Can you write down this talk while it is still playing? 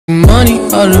money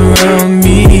all around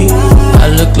me.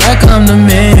 I look like I'm the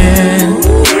man.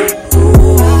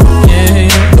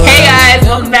 Hey guys,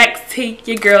 welcome back to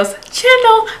your girl's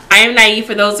channel. I am Naive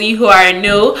for those of you who are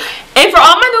new, and for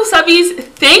all my new subbies,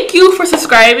 thank you for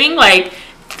subscribing. Like,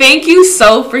 thank you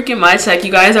so freaking much. Like,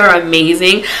 you guys are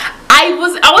amazing. I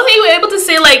wasn't even able to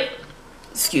say, like,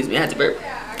 excuse me, I had to burp.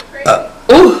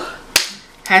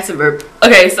 Had to burp.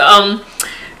 Okay, so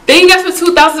thank you guys for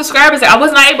 2,000 subscribers. I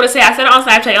was not able to say. I said it on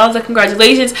Snapchat. I was like,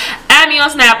 congratulations. Add me on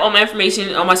Snap. All my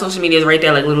information on my social media is right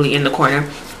there, like literally in the corner.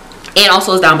 And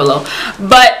also it's down below.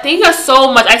 But thank you guys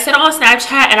so much. I said it on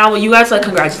Snapchat, and you guys were like,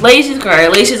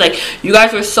 congratulations. Like, you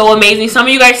guys were so amazing. Some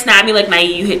of you guys snapped me like,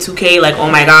 Naive, you hit 2K. Like, oh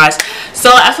my gosh.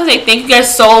 So I just want to say thank you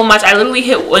guys so much. I literally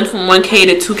went from 1K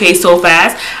to 2K so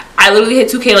fast. I literally hit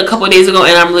 2K like a couple of days ago,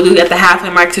 and I'm literally at the halfway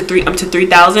mark to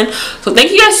 3,000. So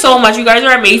thank you guys so much. You guys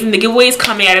are amazing. The giveaway is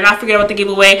coming. I did not forget about the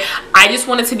giveaway. I just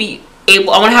wanted to be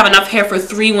able, I want to have enough hair for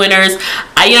 3 winners. You know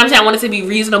what I'm saying? I want it to be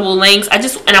reasonable lengths.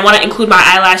 And I want to include my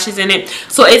eyelashes in it.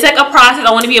 So it's like a process.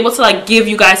 I want to be able to like give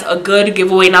you guys a good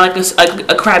giveaway, not like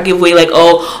a crap giveaway, like,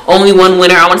 oh, only 1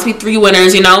 winner. I want it to be 3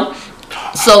 winners, you know?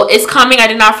 So it's coming. I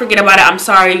did not forget about it. I'm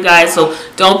sorry, you guys. So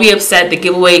don't be upset. The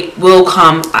giveaway will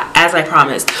come as I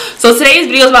promised. So today's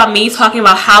video is about me talking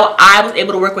about how I was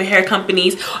able to work with hair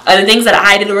companies, the things that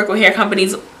I did to work with hair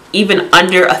companies even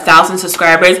under 1,000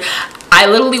 subscribers. I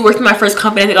literally worked in my first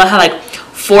company. I think I had like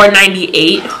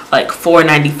 498, like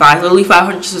 495, literally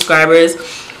 500 subscribers,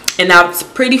 and that's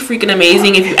pretty freaking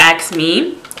amazing if you ask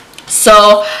me.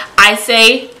 So I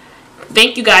say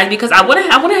thank you guys, because I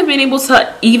wouldn't have been able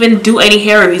to even do any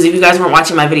hair reviews if you guys weren't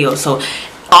watching my videos. So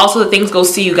also the things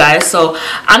goes to you guys. So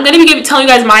I'm gonna be telling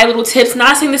you guys my little tips.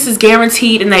 Not saying this is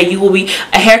guaranteed and that you will be,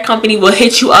 a hair company will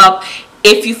hit you up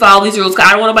if you follow these rules.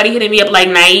 I don't want nobody hitting me up like,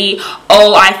 Naive,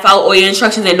 oh, I followed all your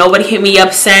instructions and nobody hit me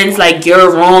up since, like, you're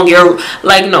wrong, you're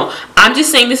like, no. I'm just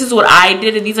saying this is what I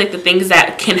did, and these are like the things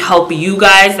that can help you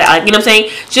guys, that, like, you know what I'm saying,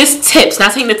 just tips.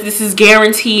 Not saying that this is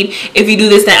guaranteed. If you do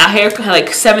this, then a hair,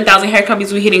 like 7,000 hair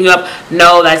companies will be hitting you up.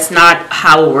 No, that's not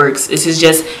how it works. This is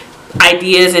just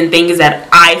ideas and things that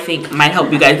I think might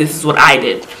help you guys. This is what I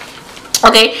did.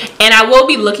 Okay, and I will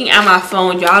be looking at my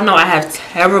phone. Y'all know I have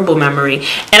terrible memory,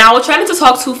 and I will try not to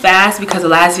talk too fast, because the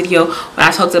last video when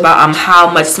I talked about how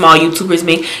much small YouTubers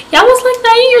make, y'all was like,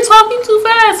 Naive, you're talking too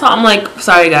fast. So I'm like,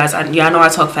 sorry guys, y'all know I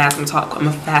talk fast. I'm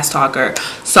a fast talker,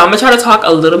 so I'm gonna try to talk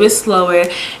a little bit slower.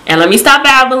 And let me stop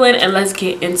babbling and let's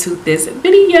get into this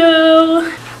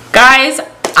video, guys.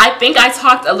 I think I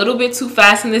talked a little bit too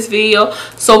fast in this video,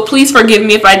 so please forgive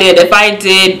me if I did. If I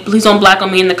did, please don't black on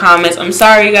me in the comments. I'm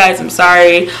sorry, guys. I'm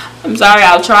sorry.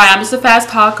 I'll try. I'm just a fast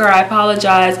talker. I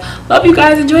apologize. Love you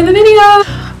guys. Enjoy the video.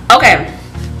 Okay,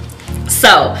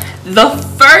 so the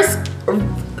first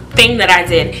thing that I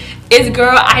did is,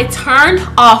 girl, I turned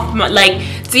off my, like,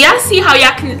 do y'all see how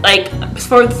y'all can, like,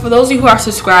 for those of you who are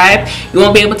subscribed, you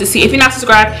won't be able to see. If you're not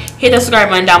subscribed, hit the subscribe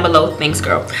button down below. Thanks,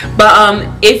 girl. But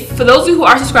if for those of you who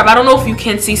are subscribed, I don't know if you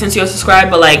can see since you're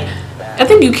subscribed, but like, I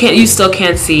think you still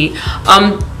can see.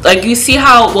 Like, you see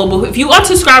how, well, if you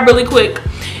unsubscribe really quick,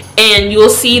 and you'll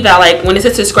see that, like, when it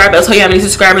says subscribe, it'll tell you how many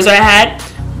subscribers I had.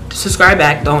 Subscribe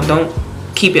back. Don't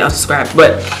keep it unsubscribed.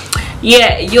 But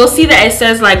yeah, you'll see that it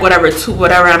says like whatever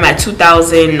I'm at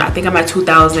 2,000. I think I'm at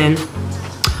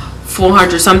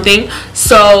 2,400 something.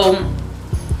 So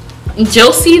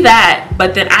you'll see that,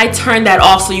 but then I turned that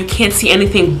off, so you can't see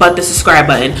anything but the subscribe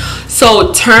button.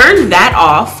 So turn that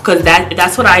off, because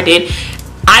that's what I did.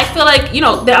 I feel like, you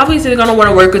know, they're obviously gonna want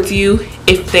to work with you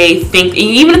if they think,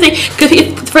 even if they, because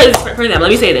for them, let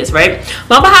me say this, right?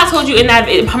 Remember how I told you in that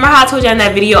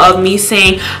video of me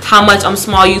saying how much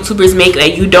small YouTubers make,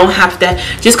 that you don't have to,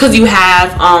 just because you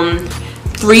have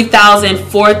 3,000,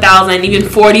 4,000, even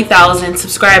 40,000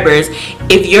 subscribers,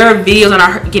 if your videos are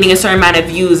not getting a certain amount of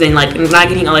views and like not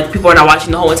getting, like, people are not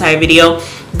watching the whole entire video,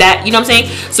 that, you know what I'm saying?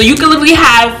 So you can literally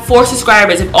have 4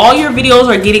 subscribers. If all your videos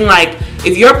are getting, like,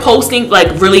 if you're posting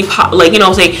like really like, you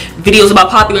know, say videos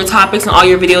about popular topics, and all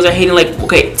your videos are hitting like,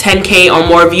 okay, 10K or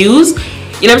more views,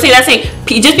 you know what I'm saying? That's saying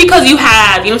just because you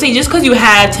have, you know what I'm saying, just because you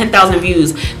have 10,000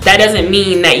 views, that doesn't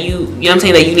mean that you know what I'm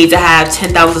saying, that you need to have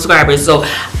 10,000 subscribers. So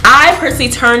I personally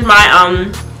turned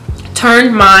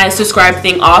my subscribe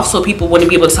thing off, so people wouldn't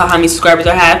be able to tell how many subscribers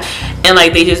I have, and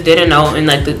like, they just didn't know, and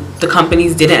like the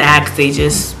companies didn't ask.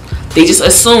 They just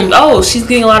assumed, oh, she's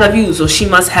getting a lot of views, so she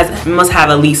must have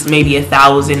at least maybe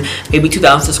 1,000, maybe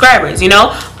 2,000 subscribers, you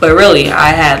know. But really,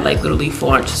 I had like literally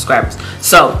 400 subscribers.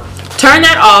 So turn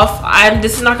that off.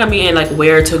 This is not gonna be in like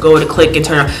where to go to click and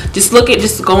turn on. Just go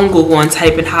on Google and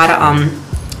type in how to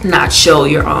not show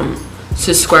your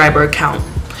subscriber count,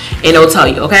 and it'll tell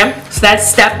you, okay? So that's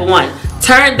step 1.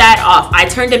 Turn that off. I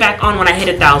turned it back on when I hit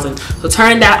 1,000. So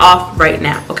turn that off right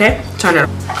now, okay? Turn it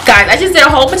off. Guys, I just did a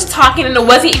whole bunch of talking and it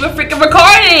wasn't even freaking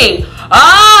recording.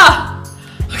 Ah!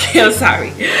 Okay, I'm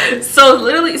sorry. So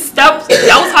literally I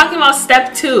was talking about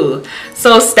step 2.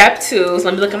 So step 2, so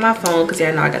let me look at my phone because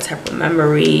I know I got terrible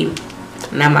memory.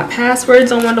 Now my passwords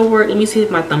don't want to work. Let me see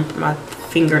if my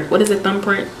finger, what is it,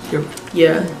 thumbprint?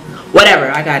 Yeah,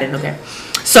 whatever, I got it. Okay,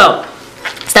 so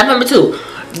step number 2,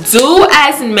 do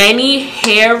as many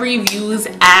hair reviews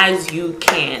as you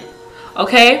can.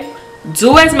 Okay,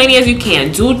 do as many as you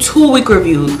can. Do 2-week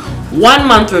reviews,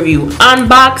 1-month review,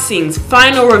 unboxings,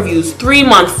 final reviews,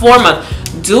 3-month, 4-month.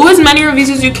 Do as many reviews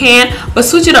as you can, but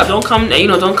switch it up. Don't come,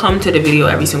 don't come to the video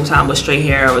every single time with straight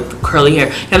hair or with curly hair.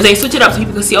 You know what I'm saying? Switch it up so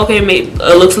people can see, okay, it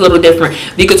looks a little different.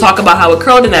 You could talk about how it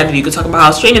curled in that video. You could talk about how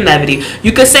it straightened in that video.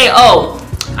 You could say, oh,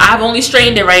 I've only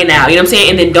straightened it right now. You know what I'm saying?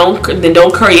 And then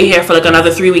don't curl your hair for like another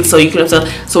 3 weeks. So you can,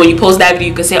 so when you post that video,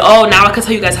 you can say, oh, now I can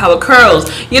tell you guys how it curls.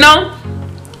 You know?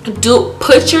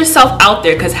 Put yourself out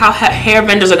there, because how hair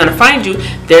vendors are going to find you,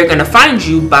 they're going to find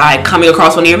you by coming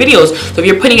across one of your videos. So if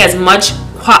you're putting as much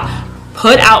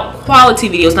put out quality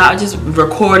videos, not just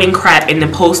recording crap and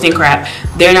then posting crap,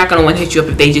 they're not going to want to hit you up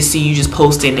if they just see you just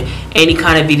posting any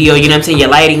kind of video. You know what I'm saying? Your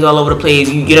lighting's all over the place.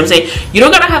 You know what I'm saying? You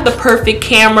don't got to have the perfect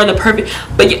camera,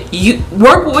 but you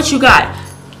work with what you got.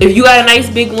 If you got a nice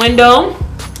big window,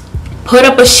 put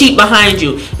up a sheet behind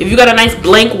you. If you got a nice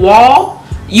blank wall,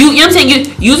 you know what I'm saying?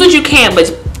 You use what you can,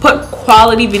 but put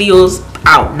quality videos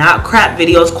out, not crap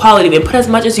videos. Quality, and put as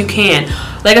much as you can.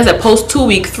 Like I said, post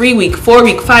 2-week, 3-week,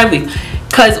 4-week, 5-week.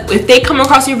 Because if they come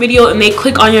across your video and they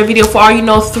click on your video, for all you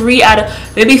know, 3 out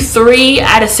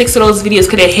of 6 of those videos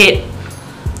could have hit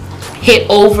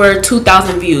over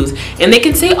 2,000 views, and they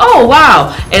can say, oh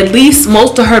wow, at least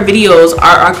most of her videos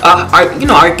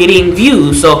are getting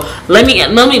views, so let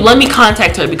me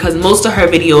contact her because most of her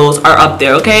videos are up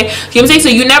there. Okay, you know what I'm saying? So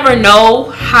you never know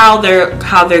how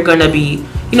they're gonna be,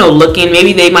 looking.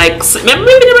 Maybe they might see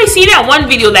that one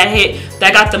video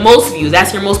that got the most views.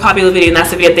 That's your most popular video, and that's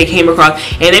the video that they came across,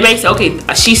 and they might say, okay,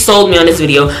 she sold me on this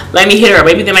video, let me hit her up.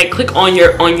 Maybe they might click on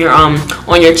your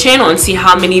channel and see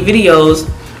how many videos,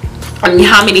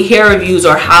 how many hair reviews,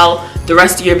 or how the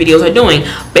rest of your videos are doing.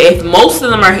 But if most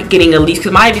of them are getting at least,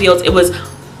 because my videos, it was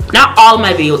not all of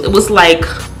my videos, it was like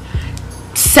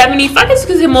 70, I guess,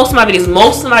 because most of my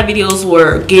videos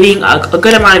were getting a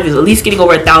good amount of views, at least getting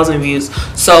over 1,000 views.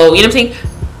 So you know what I'm saying?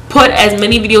 Put as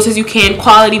many videos as you can,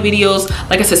 quality videos.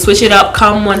 Like I said, switch it up.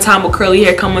 Come one time with curly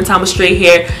hair, come one time with straight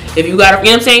hair. If you got, you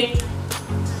know what I'm saying?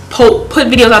 Put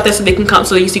videos out there so they can come,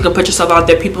 so you can put yourself out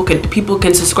there. People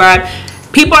can subscribe.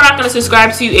 People are not going to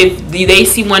subscribe to you if they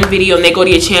see one video and they go to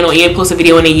your channel and you post a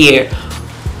video in a year.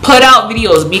 Put out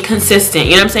videos. Be consistent.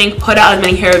 You know what I'm saying? Put out as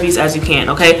many hair reviews as you can,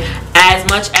 okay? As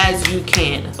much as you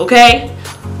can, okay?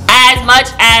 As much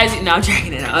as... No, I'm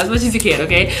dragging it out. As much as you can,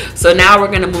 okay? So now we're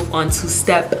going to move on to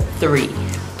step 3.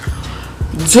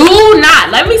 Do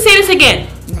not... Let me say this again.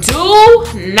 Do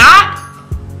not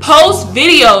post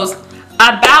videos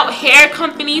about hair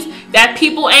companies that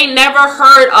people ain't never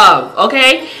heard of,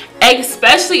 okay?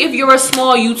 Especially if you're a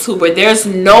small YouTuber, there's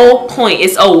no point.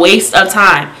 It's a waste of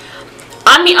time.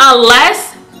 I mean,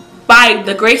 unless by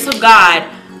the grace of God,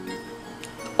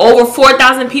 over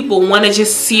 4,000 people want to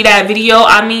just see that video.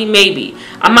 I mean, maybe.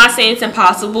 I'm not saying it's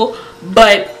impossible,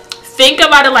 but think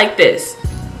about it like this.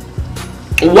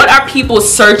 What are people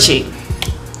searching?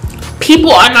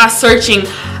 People are not searching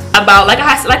about, like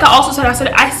I also said,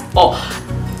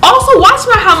 also watch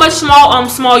how much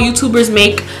small YouTubers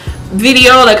make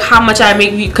video, like how much I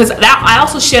make, because that I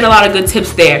also shared a lot of good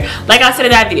tips there. Like I said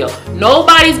in that video,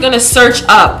 nobody's gonna search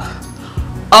up,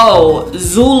 oh,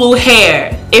 Zulu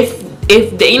hair, if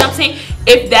they, you know what I'm saying,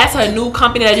 if that's a new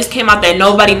company that just came out that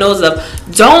nobody knows of.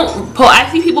 I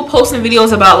see people posting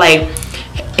videos about like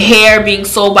hair being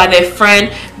sold by their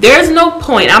friend. There's no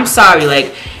point. I'm sorry,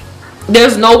 like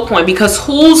there's no point, because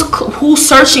who's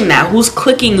searching that? Who's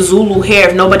clicking Zulu hair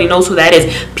if nobody knows who that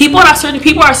is? People are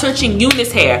searching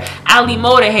UNice hair, Ali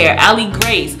Moda hair, Ali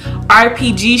Grace,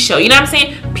 RPG show. You know what I'm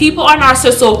saying? People are not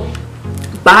searching. So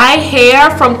buy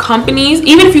hair from companies,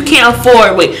 even if you can't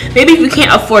afford, maybe if you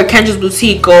can't afford Kendra's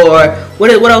Boutique, or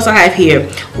what else I have here?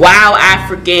 Wow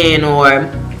African, or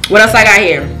what else I got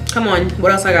here? Come on,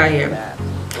 what else I got here?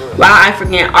 Wow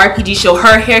African, RPG show,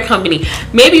 HerHairCompany.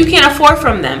 Maybe you can't afford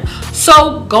from them.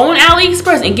 So go on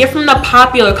Aliexpress and get from the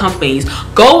popular companies.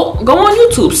 Go on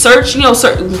YouTube, search,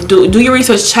 do your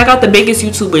research, check out the biggest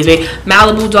YouTubers, right?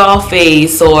 Malibu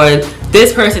Dollface, or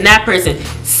this person, that person.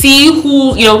 See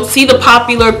who, see the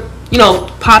popular,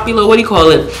 what do you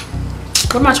call it?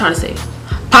 What am I trying to say?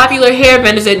 popular hair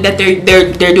vendors that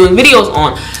they're doing videos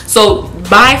on. So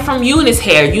buy from UNice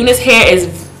Hair. UNice Hair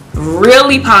is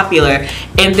really popular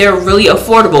and they're really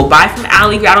affordable. Buy from I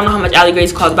don't know how much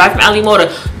Aliexpress costs. Buy from Moda.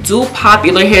 Do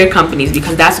popular hair companies,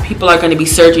 because that's what people are going to be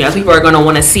searching. That's what people are going to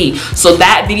want to see. So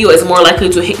that video is more likely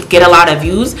to get a lot of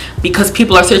views because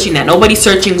people are searching that. Nobody's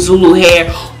searching Zulu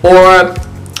hair or,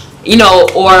 you know,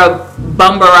 or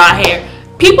Bumbara hair.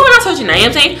 People are not searching that. You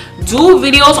know what I'm saying? Do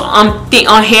videos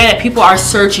on hair that people are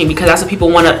searching, because that's what people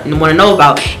want to know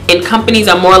about. And companies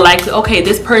are more likely, okay,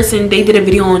 this person, they did a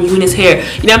video on UNice Hair. You know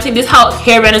what I'm saying? This is how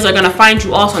hair vendors are going to find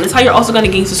you also. And this is how you're also going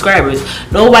to gain subscribers.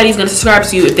 Nobody's going to subscribe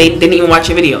to you if they didn't even watch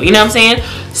your video. You know what I'm saying?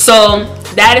 So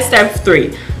that is step 3.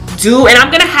 And I'm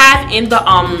going to have in the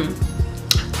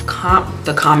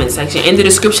comment section, in the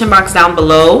description box down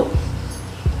below,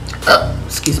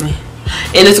 excuse me,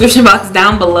 in the description box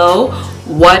down below,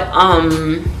 what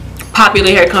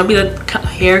popular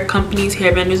hair companies,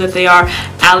 hair vendors that they are,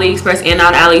 Aliexpress and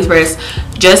not Aliexpress,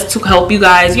 just to help you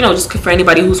guys, you know, just for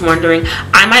anybody who's wondering.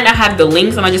 I might not have the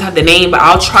links, I might just have the name, but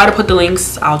I'll try to put the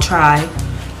links. I'll try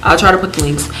to put the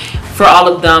links for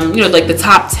all of them, you know, like the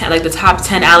top 10, like the top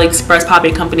 10 Aliexpress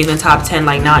popular companies and top 10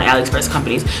 like non-Aliexpress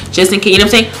companies, just in case, you know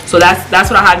what I'm saying? So that's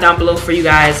what I have down below for you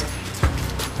guys.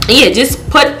 And yeah, just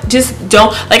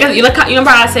don't, like you remember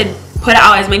I said, put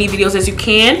out as many videos as you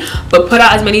can, but put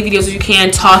out as many videos as you can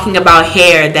talking about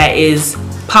hair that is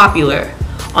popular,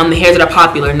 on the hairs that are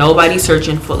popular. Nobody's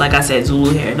searching for, like I said,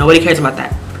 Zulu hair. Nobody cares about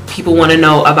that. People want to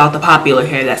know about the popular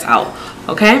hair that's out.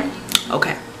 Okay?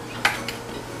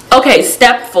 Okay,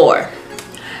 step 4.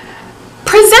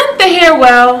 Present the hair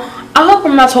well. I hope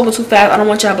I'm not talking too fast. I don't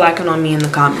want y'all blacking on me in the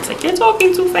comments like, you're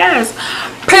talking too fast.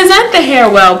 Present the hair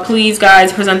well, please,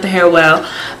 guys. Present the hair well.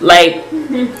 Like,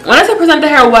 when I say present the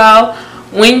hair well,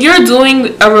 when you're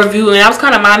doing a review, and that was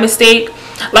kind of my mistake.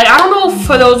 Like, I don't know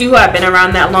for those of you who have been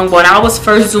around that long, but when I was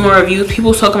first doing reviews,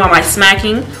 people was talking about my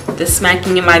smacking, the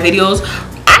smacking in my videos.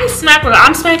 I'm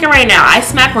smacking right now. I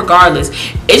smack regardless.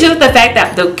 It's just the fact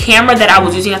that the camera that I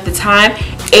was using at the time,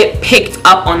 it picked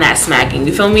up on that smacking.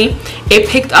 You feel me? It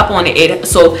picked up on it.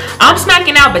 So I'm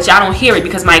smacking out, but y'all don't hear it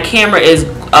because my camera is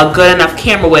a good enough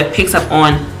camera where it picks up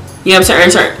on, you know what I'm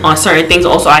saying, on certain things.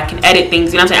 Also, I can edit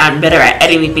things. You know what I'm saying? I'm better at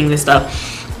editing things and stuff.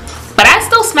 But I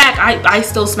still smack. I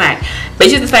still smack. But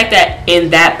it's just the fact that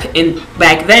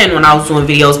back then when I was doing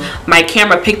videos, my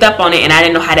camera picked up on it and I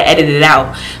didn't know how to edit it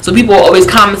out. So people were always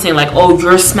commenting like, "Oh,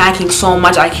 you're smacking so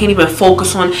much. I can't even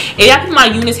focus on." If I put my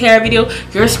UNice hair video,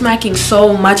 "You're smacking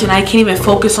so much and I can't even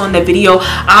focus on the video.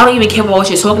 I don't even care about what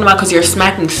you're talking about because you're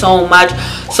smacking so much."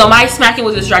 So my smacking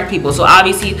was distract people. So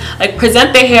obviously, like,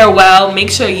 present the hair well.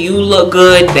 Make sure you look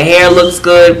good. The hair looks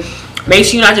good. Make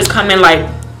sure you're not just coming like,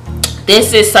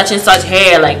 "This is such and such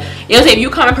hair." Like, you know what I'm saying? If you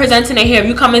come and presenting a hair, if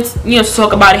you come and, you know, to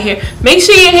talk about a hair, make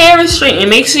sure your hair is straight and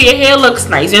make sure your hair looks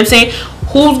nice. You know what I'm saying?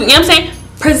 You know what I'm saying?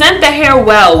 Present the hair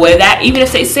well, where that, even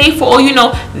if they say, for all you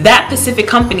know, that specific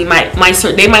company might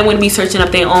they might want to be searching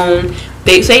up their own,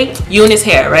 they say UNice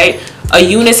Hair, right? A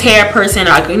UNice Hair person,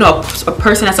 or, you know, a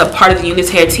person that's a part of the UNice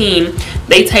Hair team,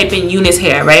 they type in UNice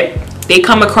Hair, right? They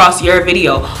come across your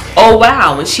video. "Oh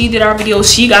wow, when she did our video,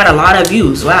 she got a lot of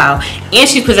views. Wow, and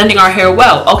she's presenting our hair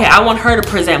well. Okay, I want her to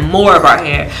present more of our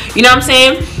hair." You know what I'm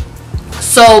saying?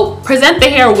 So present the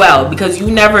hair well, because you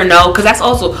never know. Because that's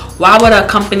also, why would a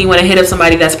company want to hit up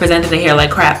somebody that's presenting the hair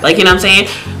like crap? Like, you know what I'm saying?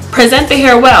 Present the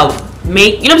hair well.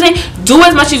 Make, you know what I'm saying? Do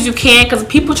as much as you can, because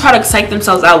people try to psych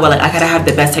themselves out. Well, like, I gotta have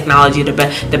the best technology, the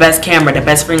best camera, the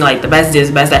best ring light, the best this,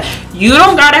 best that. You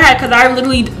don't gotta have, because I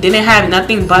literally didn't have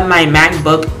nothing but my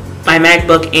MacBook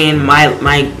and my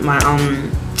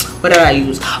what did I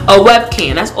use? A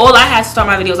webcam. That's all I had to start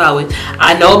my videos out with.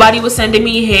 Nobody was sending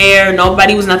me hair.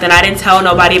 Nobody was nothing. I didn't tell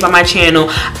nobody about my channel.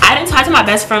 I didn't talk to my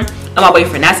best friend and my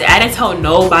boyfriend. That's it. I didn't tell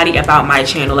nobody about my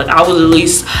channel. Like, I was at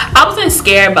least, I wasn't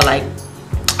scared, but like,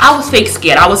 I was fake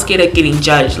scared. I was scared of getting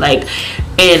judged. Like,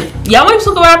 and y'all want to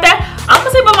talk about that? I'm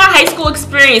gonna say about my high school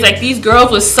experience. Like, these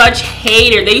girls were such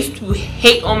haters. They used to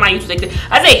hate on my YouTube. Like,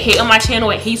 I say hate on my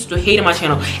channel, and used to hate on my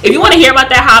channel. If you want to hear about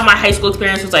that, how my high school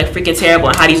experience was like freaking terrible,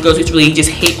 and how these girls used to really just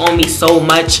hate on me so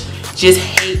much, just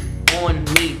hate on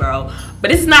me, bro. But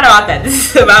this is not about that.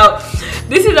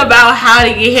 This is about how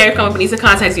to get hair companies to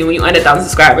contact you when you're under 1,000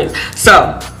 subscribers.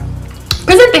 So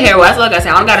present the hair well. That's like I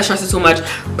said. I don't gotta stress it too much.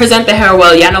 Present the hair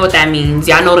well. Y'all know what that means.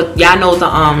 Y'all know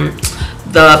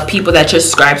the people that you're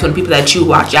subscribed to, and the people that you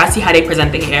watch. Y'all see how they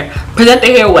present their hair. Present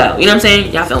their hair well. You know what I'm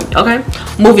saying? Y'all feel me? Okay.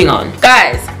 Moving on,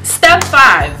 guys. Step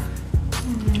 5.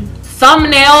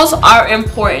 Thumbnails are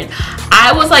important.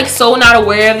 I was like so not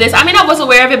aware of this. I mean, I was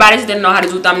aware of it, but I just didn't know how to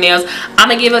do thumbnails. I'm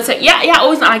gonna give it to yeah,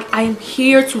 always like I'm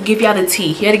here to give y'all the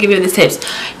tea, here to give you the tips.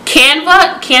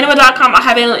 Canva.com, I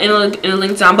have it in a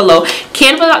link down below.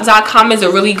 Canva.com is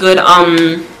a really good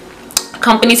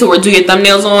company to do your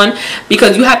thumbnails on,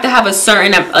 because you have to have a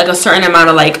certain amount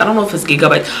of, like, I don't know if it's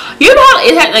gigabytes, you know,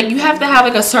 it has, like, you have to have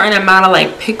like a certain amount of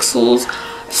like pixels,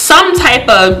 some type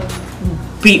of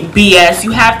BS. You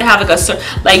have to have like a certain,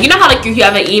 like, you know how like you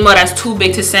have an email that's too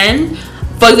big to send,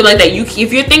 for example, like that, if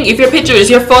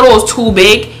your photo is too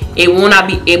big, it will not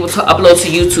be able to upload to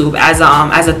YouTube as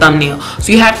a thumbnail.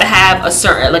 So you have to have a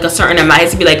certain amount. It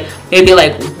has to be like maybe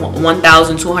like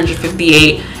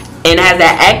 1,258, and has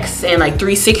that X and like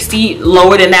 360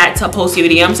 lower than that to post your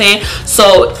video. You know what I'm saying?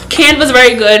 So Canva's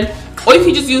very good. Or you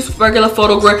can just use regular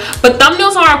photograph. But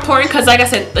thumbnails are important because, like I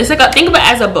said, it's like think of it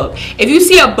as a book. If you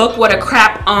see a book with a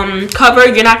crap cover,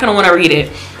 you're not gonna want to read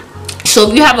it.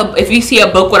 So if you see a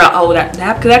book with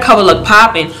that cover look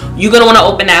popping, you're gonna want to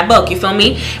open that book. You feel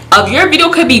me? Your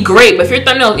video could be great, but if your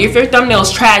thumbnail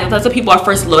is trash, that's what people are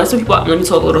first. Let me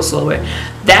talk a little slower.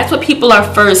 That's what people are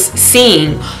first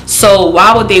seeing. So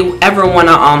why would they ever want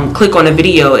to click on a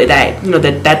video that, you know,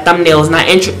 that thumbnail is not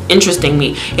interesting me?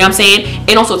 You know what I'm saying?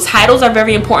 And also titles are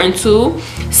very important too.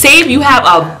 Say if you have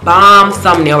a bomb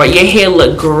thumbnail, right? Your hair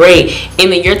look great,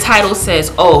 and then your title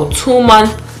says, "Oh,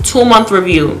 2-month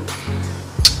review."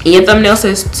 Your thumbnail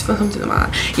says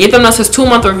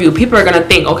 2-month review. People are gonna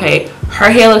think, okay,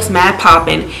 her hair looks mad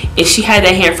popping, and she had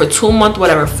that hair for 2 months,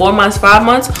 whatever, 4 months, 5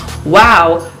 months.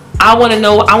 Wow, I want to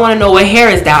know what hair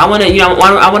is that. I want to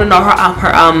know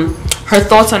her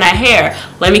thoughts on that hair.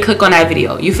 Let me click on that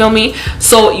video. You feel me?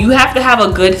 So you have to have a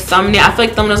good thumbnail. I feel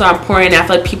like thumbnails are important. I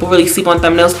feel like people really sleep on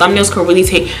thumbnails. Thumbnails could really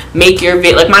make your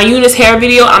video. Like my UNice hair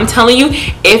video, I'm telling you,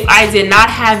 if I did not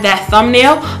have that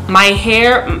thumbnail, my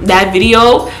hair, that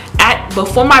video,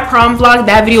 before my prom vlog,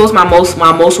 that video was my most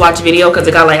watched video, because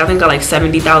it got like, I think it got like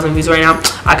 70,000 views right now.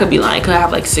 I could be lying, could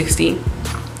have like 60.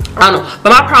 I don't know,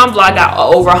 but my prom vlog got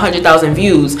over 100,000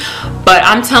 views. But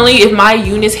I'm telling you, if my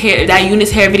UNice hair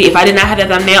video, if I did not have that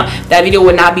thumbnail, that video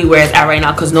would not be where it's at right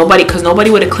now, because nobody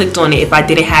would have clicked on it if I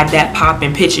didn't have that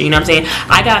popping picture. You know what I'm saying?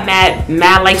 I got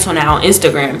mad likes on that on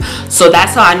Instagram, so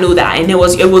that's how I knew that. And it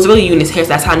was really UNice hair, so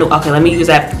that's how I knew, okay, let me use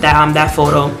that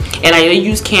photo. And I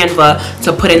use Canva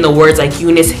to put in the words like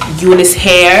UNice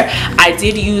hair. I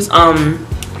did use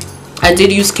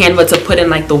Canva to put in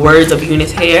like the words of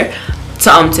UNice hair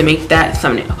to make that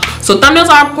thumbnail. So thumbnails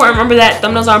are important. Remember that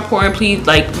thumbnails are important. Please,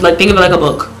 like think of it like a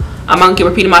book. I'm gonna keep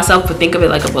repeating myself, but think of it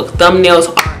like a book. Thumbnails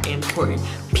are important.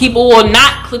 People will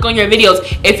not click on your videos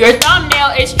if your thumbnail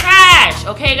is trash.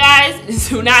 Okay, guys,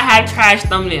 do not have trash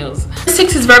thumbnails.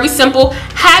 6 is very simple.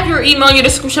 Have your email in your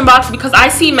description box, because I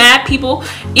see mad people,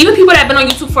 even people that have been on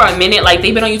YouTube for a minute, like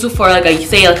they've been on YouTube for like a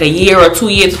year or 2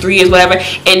 years, 3 years, whatever,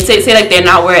 and say like they're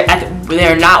not where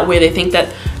they think that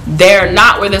they're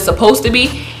not where they're supposed to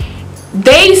be.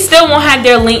 They still won't have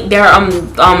their link. They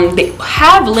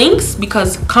have links,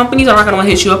 because companies are not gonna want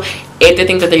to hit you up if they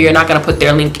think that you're not gonna put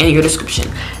their link in your description.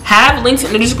 Have links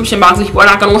in the description box. If people are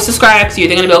not gonna want to subscribe to you,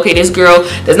 they're gonna be, okay, this girl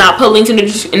does not put links in the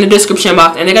description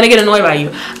box, and they're gonna get annoyed by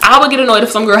you. I would get annoyed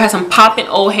if some girl has some popping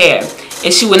old hair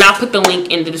and she would not put the link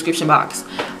in the description box.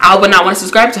 I would not want to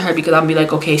subscribe to her, because I'll be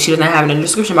like, okay, she doesn't have it in the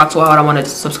description box, so why would I want to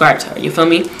subscribe to her? You feel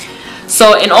me?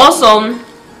 So, and also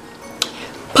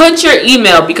put your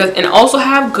email, and also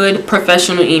have good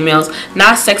professional emails,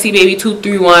 not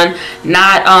sexybaby231,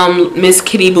 not Miss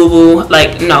Kitty Boo Boo.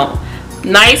 Like, no,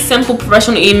 nice simple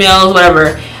professional emails,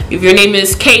 whatever. If your name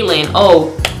is Kaylin,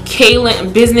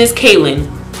 Kaylin, business Kaylin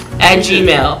at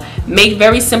Gmail. Make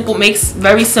very simple business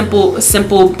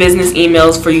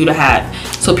emails for you to have,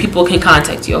 so people can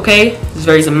contact you. Okay, it's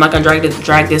very simple. I'm not gonna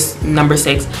drag this number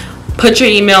 6. Put your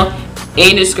email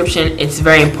in the description. It's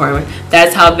very important.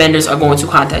 That's how vendors are going to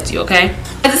contact you. Okay,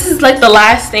 this is like the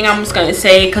last thing I'm just gonna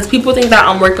say, because people think that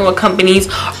I'm working with companies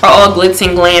are all glitz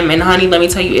and glam, and honey, let me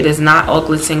tell you, it is not all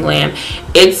glitz and glam.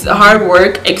 It's hard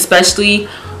work, especially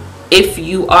if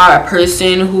you are a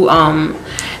person who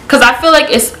because I feel like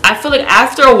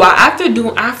after a while,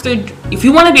 if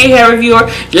you want to be a hair reviewer,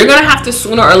 you're gonna have to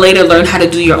sooner or later learn how to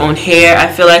do your own hair. I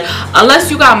feel like unless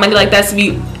you got money like that to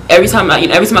be every time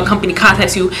a company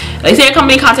contacts you, like say a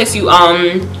company contacts you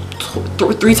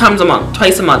 3 times a month,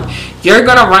 twice a month, you're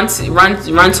gonna run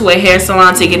to a hair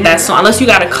salon to get that. So unless you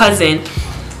got a cousin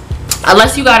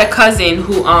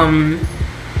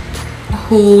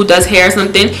who does hair or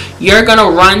something, you're gonna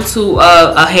run to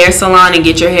a hair salon and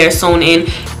get your hair sewn in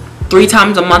 3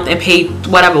 times a month and pay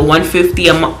whatever $150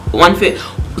 a month,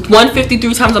 $150 150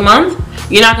 3 times a month,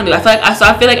 you're not gonna do it.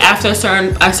 I feel like after a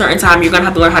certain time, you're gonna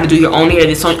have to learn how to do your own hair.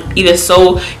 Either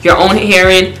sew your own hair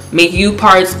in, make U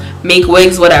parts, make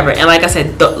wigs, whatever. And like I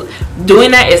said,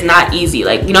 doing that is not easy.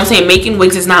 Like, you know what I'm saying, making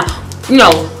wigs is not, you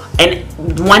know, in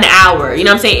 1 hour. You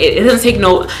know what I'm saying, it doesn't take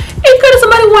no, it could have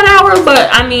somebody 1 hour, but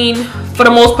I mean, for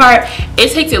the most part,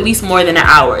 it takes at least more than an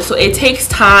hour. So it takes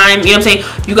time. You know what I'm saying,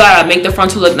 you gotta make the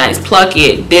frontal look nice, pluck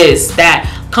it, this,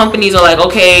 that. Companies are like,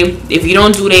 okay, if you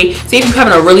don't do, they say if you're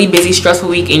having a really busy, stressful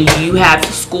week and you have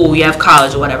school, you have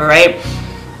college or whatever, right?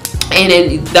 And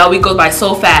then that week goes by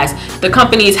so fast. The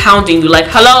company is hounding you like,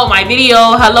 hello, my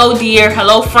video, hello dear,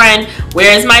 hello friend,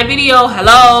 where is my video,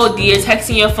 hello dear,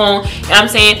 texting your phone. You know what I'm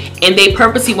saying? And they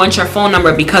purposely want your phone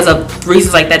number because of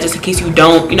reasons like that, just in case you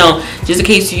don't, you know, just in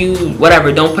case you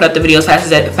whatever, don't put up the videos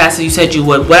fast as you said you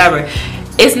would, whatever.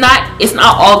 It's not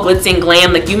all glitz and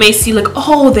glam. Like, you may see like,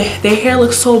 oh, their hair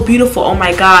looks so beautiful, oh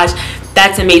my gosh,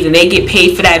 that's amazing, they get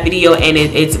paid for that video, and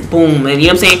it's boom. And you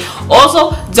know what I'm saying,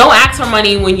 also don't ask for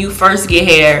money when you first get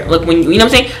hair. Like, when you know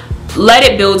what I'm saying, let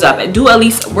it build up and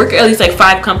work at least like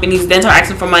 5 companies, then start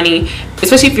asking for money.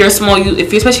 Especially if you're small,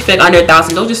 especially if you're like under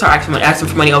 1,000, don't just start asking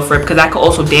for money off rip, because that could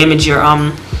also damage your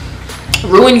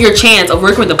ruin your chance of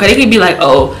working with them, because they could be like,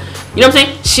 oh, you know what I'm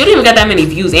saying, she don't even got that many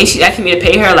views and she's asking me to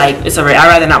pay her. Like, it's alright, I'd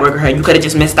rather not work with her. You could have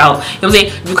just missed out. You know what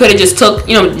I'm saying, you could have just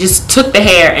took the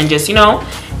hair and just, you know,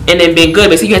 and then been good.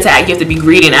 But so you have to be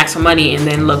greedy and ask for money, and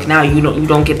then look, now you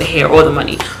don't get the hair or the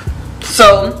money.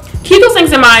 So keep those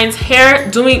things in mind.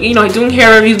 Doing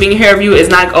hair reviews, being a hair review is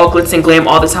not all glitz and glam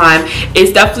all the time.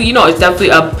 It's definitely, you know, it's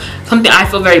definitely something I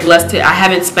feel very blessed to. I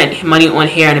haven't spent money on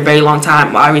hair in a very long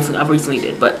time. Well, I recently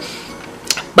did, but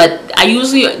I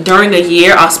usually during the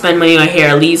year I'll spend money on hair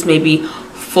at least maybe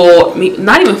 4,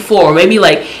 not even 4, maybe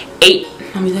like 8.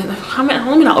 Let me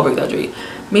not over exaggerate.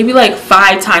 Maybe like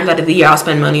 5 times out of the year I'll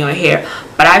spend money on hair.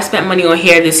 But I've spent money on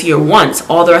hair this year once.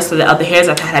 All the rest of the other hairs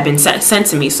I've had have been sent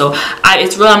to me. So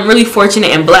I'm really fortunate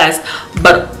and blessed.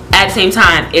 But at the same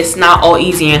time, it's not all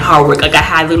easy and hard work. Like,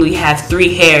 I literally have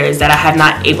 3 hairs that I have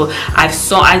not able.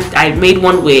 I made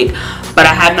 1 wig, but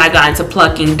I have not gotten to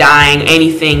plucking, dyeing,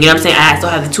 anything. You know what I'm saying? I still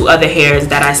have the 2 other hairs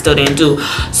that I still didn't do.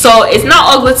 So it's not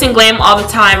all glitz and glam all the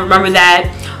time. Remember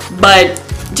that. But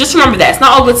just remember that it's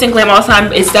not all glitz and glam all the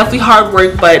time. It's definitely hard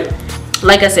work, but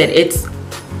like I said, it's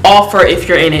all for if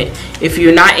you're in it. If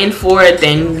you're not in for it,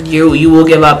 then you will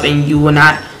give up and you will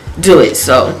not do it.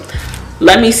 So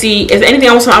let me see if anything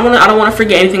else. I don't want to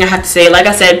forget anything I have to say. Like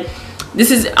I said,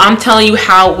 I'm telling you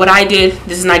what I did.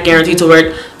 This is not guaranteed to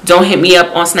work. Don't hit me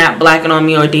up on Snap blacking on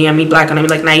me or DM me blacking on me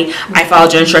like, nah, I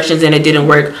followed your instructions and it didn't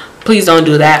work. Please don't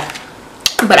do that.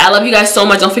 But I love you guys so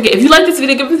much. Don't forget, if you like this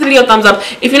video, give this video a thumbs up.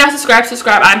 If you're not subscribed,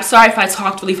 subscribe. I'm sorry if I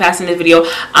talked really fast in this video.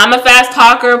 I'm a fast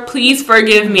talker. Please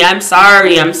forgive me. I'm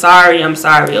sorry.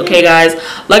 Okay, guys?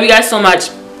 Love you guys so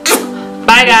much.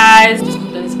 Bye, guys. Just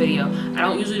moved in this video. I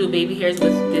don't usually do baby hairs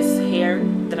with this hair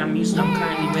that I'm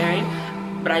currently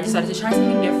wearing. But I decided to try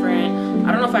something different.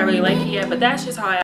 I don't know if I really like it yet, but that's just how I